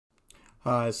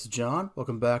Hi, this is John.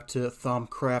 Welcome back to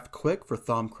Thaumcraft Quick for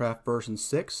Thaumcraft version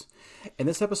 6. In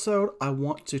this episode, I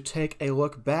want to take a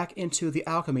look back into the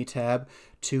Alchemy tab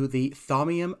to the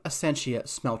Thaumium Essentia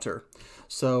Smelter.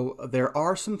 So there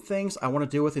are some things I want to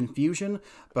do with Infusion,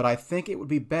 but I think it would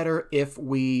be better if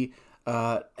we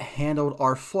handled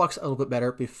our flux a little bit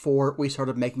better before we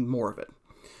started making more of it.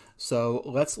 So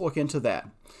let's look into that.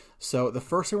 So the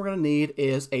first thing we're going to need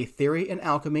is a Theory in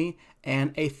Alchemy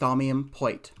and a Thaumium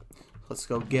plate. Let's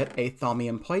go get a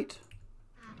Thaumium plate.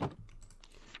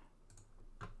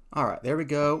 Alright, there we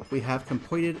go. We have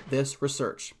completed this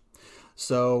research.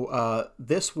 So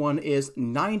this one is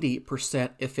 90%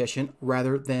 efficient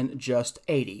rather than just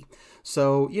 80.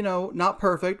 So, you know, not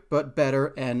perfect, but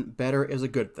better, and better is a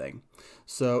good thing.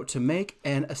 So to make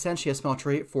an Essentia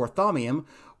Smeltery for Thaumium,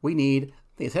 we need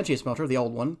the Essentia Smelter, the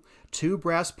old one, 2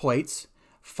 brass plates,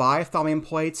 5 Thaumium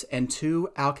plates, and 2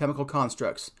 alchemical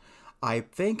constructs. I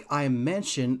think I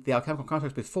mentioned the alchemical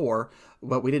constructs before,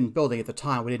 but we didn't build it at the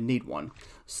time. We didn't need one.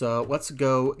 So let's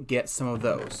go get some of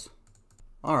those.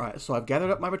 Alright, so I've gathered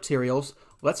up my materials.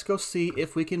 Let's go see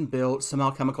if we can build some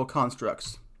alchemical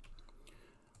constructs.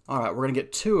 Alright, we're going to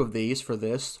get 2 of these for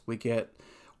this. We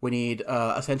need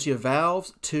Essentia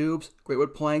valves, tubes, great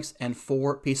wood planks, and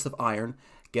 4 pieces of iron.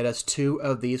 Get us 2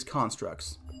 of these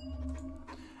constructs.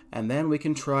 And then we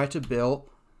can try to build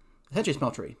Essentia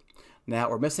Smeltery.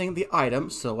 Now we're missing the item,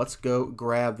 so let's go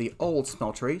grab the old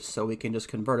smeltery so we can just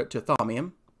convert it to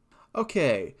Thaumium.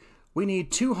 Okay, we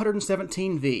need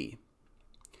 217 V.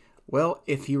 Well,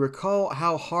 if you recall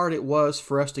how hard it was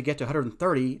for us to get to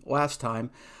 130 last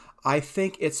time, I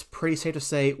think it's pretty safe to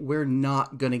say we're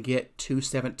not going to get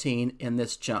 217 in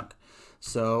this chunk.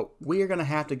 So we are going to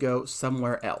have to go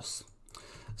somewhere else.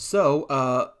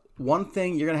 So one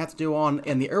thing you're going to have to do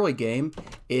in the early game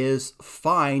is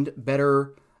find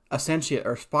better Essentia,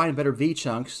 or find better V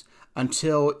chunks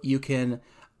until you can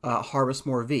harvest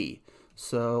more V.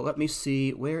 So let me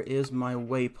see, where is my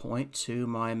waypoint to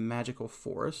my magical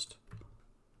forest?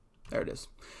 There it is.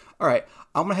 Alright,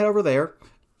 I'm going to head over there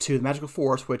to the magical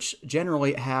forest, which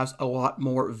generally has a lot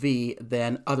more V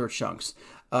than other chunks.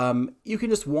 You can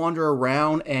just wander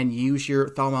around and use your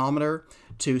thermometer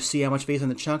to see how much V is in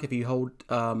the chunk. If you hold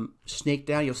sneak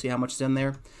down, you'll see how much is in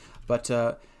there. But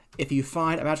if you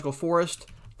find a magical forest,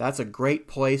 that's a great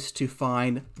place to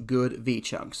find good V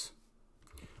chunks.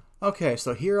 Okay,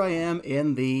 so here I am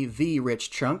in the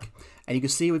V-rich chunk, and you can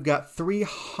see we've got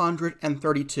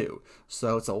 332,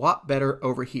 so it's a lot better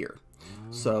over here.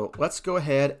 So let's go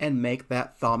ahead and make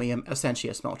that Thaumium Essentia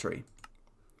Smeltery.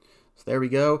 So there we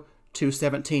go,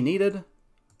 217 needed.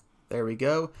 There we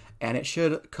go, and it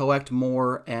should collect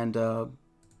more and,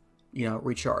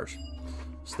 recharge.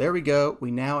 So there we go,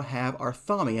 we now have our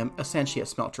Thaumium Essentia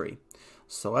Smeltery.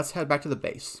 So let's head back to the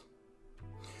base.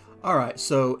 Alright,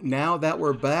 so now that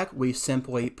we're back, we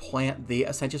simply plant the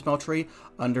Essentia Smeltery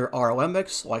under our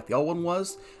alembics like the old one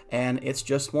was, and it's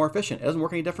just more efficient. It doesn't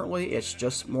work any differently, it's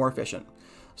just more efficient.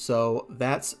 So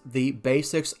that's the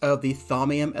basics of the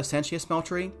Thaumium Essentia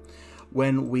Smeltery.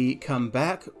 When we come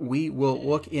back, we will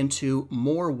look into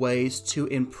more ways to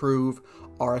improve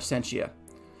our Essentia.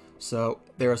 So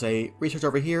there's a research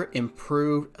over here,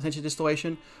 improved Essentia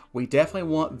distillation. We definitely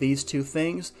want these 2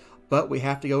 things, but we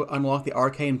have to go unlock the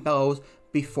arcane bellows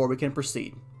before we can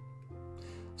proceed.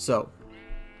 So,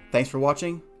 thanks for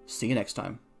watching. See you next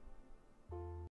time.